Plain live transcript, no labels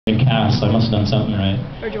cast, so I must have done something right.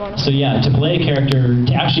 Or do you want to? So yeah, to play a character,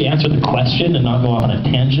 to actually answer the question and not go off on a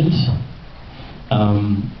tangent,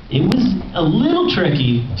 it was a little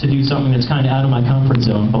tricky to do something that's kind of out of my comfort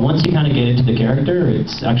zone, but once you kind of get into the character,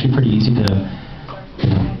 it's actually pretty easy to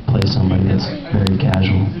play somebody that's very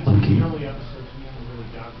casual, low-key.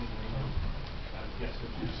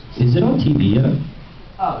 Is it on TV yet?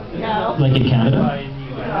 No. Like in Canada?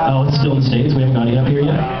 Oh, it's still in the States? We haven't got it up here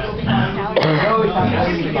yet?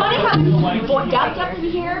 It's funny how we dubbed up in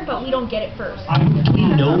here, but we don't get it first. Do we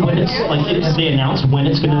know when it's, like, have they announced when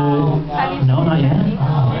it's gonna... No, not yet?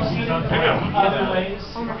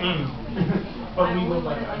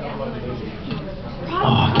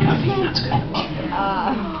 Oh, caffeine, that's good.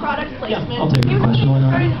 Product placement. Yeah, I'll take the question. Why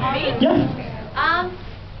not?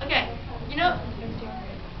 Yeah. Okay. You know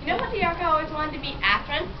how DTAC always wanted to be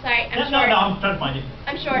Afrin? Sorry, I'm short. No, I'm trying to find it.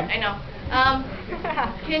 I'm short, I know.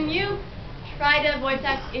 Can you try to voice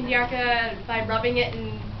act in DTAC by rubbing it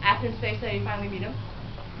in Afrin's face so you finally meet him?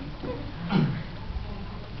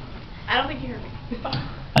 I don't think you heard me.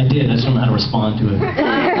 I did, I just don't know how to respond to it.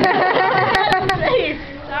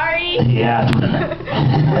 Sorry. Yeah.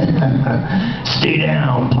 Stay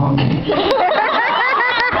down, punk.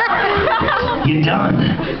 You're done.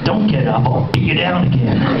 Don't get up, I'll beat you down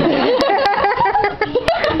again.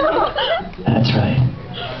 That's right.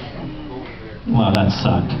 Wow, that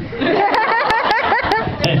sucked.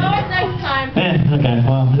 There's always next time. Okay,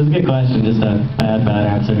 well, it was a good question, just a bad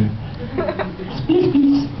answer.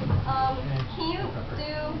 Please. Can you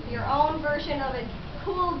do your own version of a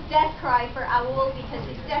cool death cry for Owl because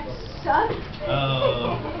his death sucks?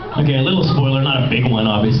 Okay, a little spoiler, not a big one,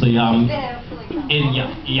 obviously. Yeah,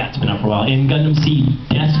 it's been up for a while. In Gundam Seed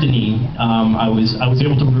Destiny, I was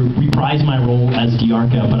able to reprise my role as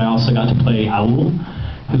DTAC, but I also got to play Owl,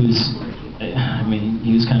 who's, I mean,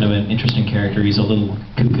 he was kind of an interesting character. He's a little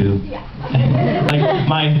cuckoo. Yeah. Like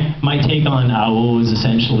my take on Owl is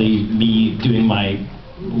essentially me doing my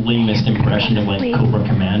lamest impression of like Cobra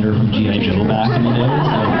Commander from G.I. Joe back in the day.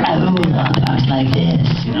 Owl talks like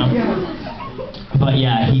this, you know. But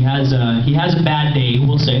yeah, he has a bad day,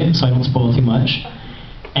 we'll say, so I don't spoil too much.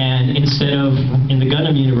 And instead of, in the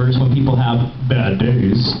Gundam universe, when people have bad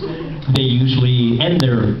days, they usually end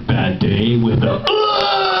their bad day with a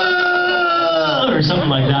or something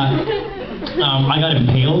like that. I got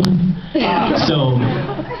impaled, so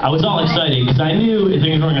I was all excited because I knew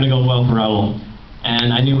things weren't going to go well for Owl,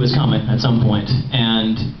 and I knew it was coming at some point.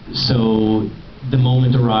 And so the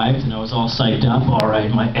moment arrived, and I was all psyched up. All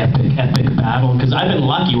right, my epic battle, because I've been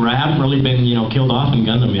lucky where I haven't really been, killed off in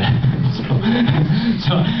Gundam yet.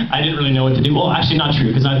 so I didn't really know what to do. Well, actually, not true,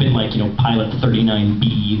 because I've been like, Pilot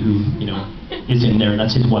 39B, who, is in there.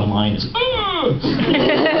 That's his one line is.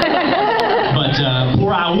 But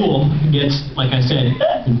poor Owl gets, like I said,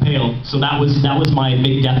 impaled. So that was my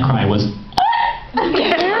big death cry. Was.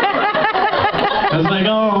 I was like,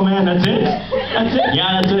 oh man, that's it. That's it.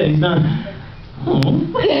 Yeah, that's it. He's done.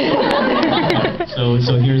 So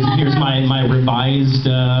here's my revised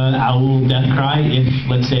Owl death cry if,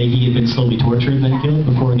 let's say, he had been slowly tortured and then killed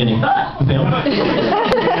before getting impaled.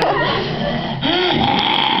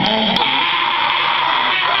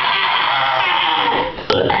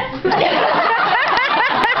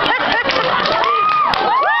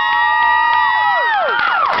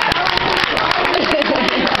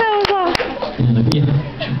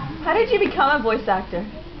 How did you become a voice actor?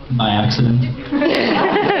 By accident.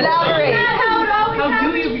 Elaborate.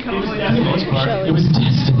 How do you become a voice actor? It was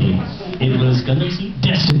destiny. It was Gundam Seed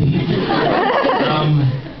Destiny.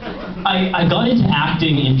 I got into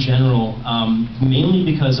acting in general, mainly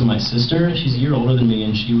because of my sister. She's a year older than me,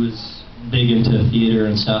 and she was big into theater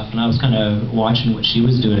and stuff, and I was kind of watching what she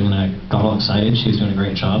was doing, and I got all excited. She was doing a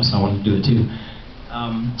great job, so I wanted to do it too.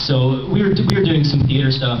 So we were doing some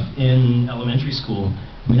theater stuff in elementary school.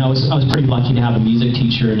 I mean, I was pretty lucky to have a music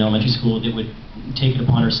teacher in elementary school that would take it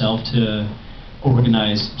upon herself to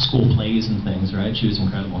organize school plays and things, right? She was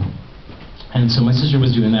incredible. And so my sister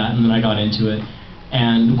was doing that, and then I got into it.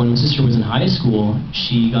 And when my sister was in high school,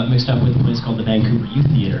 she got mixed up with a place called the Vancouver Youth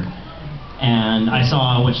Theater. And I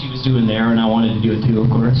saw what she was doing there, and I wanted to do it too, of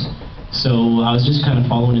course. So I was just kind of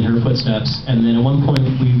following in her footsteps, and then at one point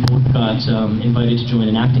we both got invited to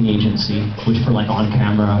join an acting agency, which for like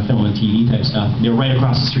on-camera, film and TV type stuff. They were right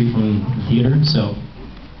across the street from the theater, so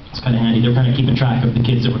it's kind of handy. They were kind of keeping track of the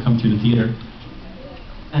kids that would come through the theater.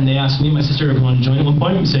 And they asked me and my sister if we wanted to join at one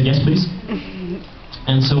point, and we said, yes, please.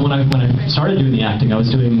 And so when I started doing the acting, I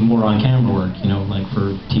was doing more on-camera work, like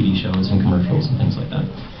for TV shows and commercials and things like that.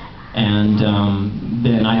 And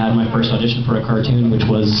then I had my first audition for a cartoon, which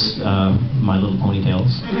was My Little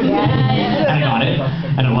Ponytails. And I got it,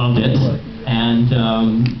 and I loved it. And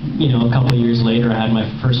you know, a couple of years later, I had my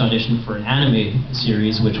first audition for an anime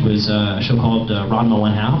series, which was a show called Ranma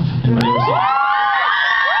 1/2. Anybody ever see it?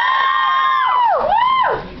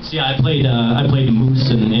 So yeah, I played Moose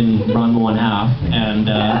in Ranma 1/2, and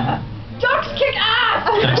Ducks kick ass!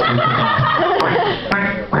 Ducks kick ass.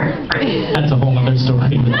 That's a whole other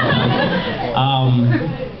story.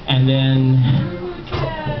 And then,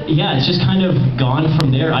 yeah, it's just kind of gone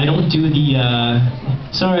from there. I don't do the,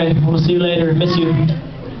 sorry, we'll see you later, miss you.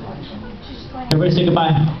 Everybody say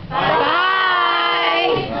goodbye.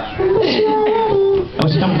 Bye! Oh,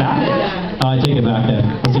 she's coming back? Oh, I take it back then.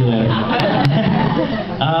 We'll see you later.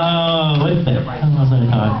 Oh, what the hell was I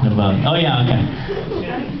talking about? Oh yeah, okay.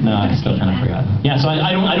 No, I still kind of forgot. Yeah, so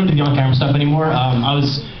I don't do the on-camera stuff anymore. I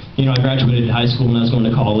was, you know, I graduated high school and I was going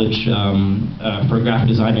to college for graphic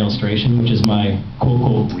design and illustration, which is my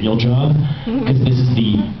quote-unquote real job, because this is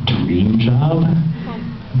the dream job.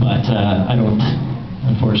 But I don't,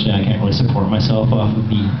 unfortunately, I can't really support myself off of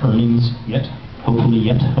the earnings yet. Hopefully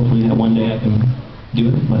that one day I can do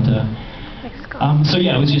it. But so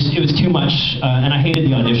yeah, it was too much, and I hated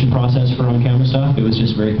the audition process for on-camera stuff. It was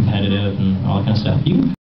just very competitive and all that kind of stuff.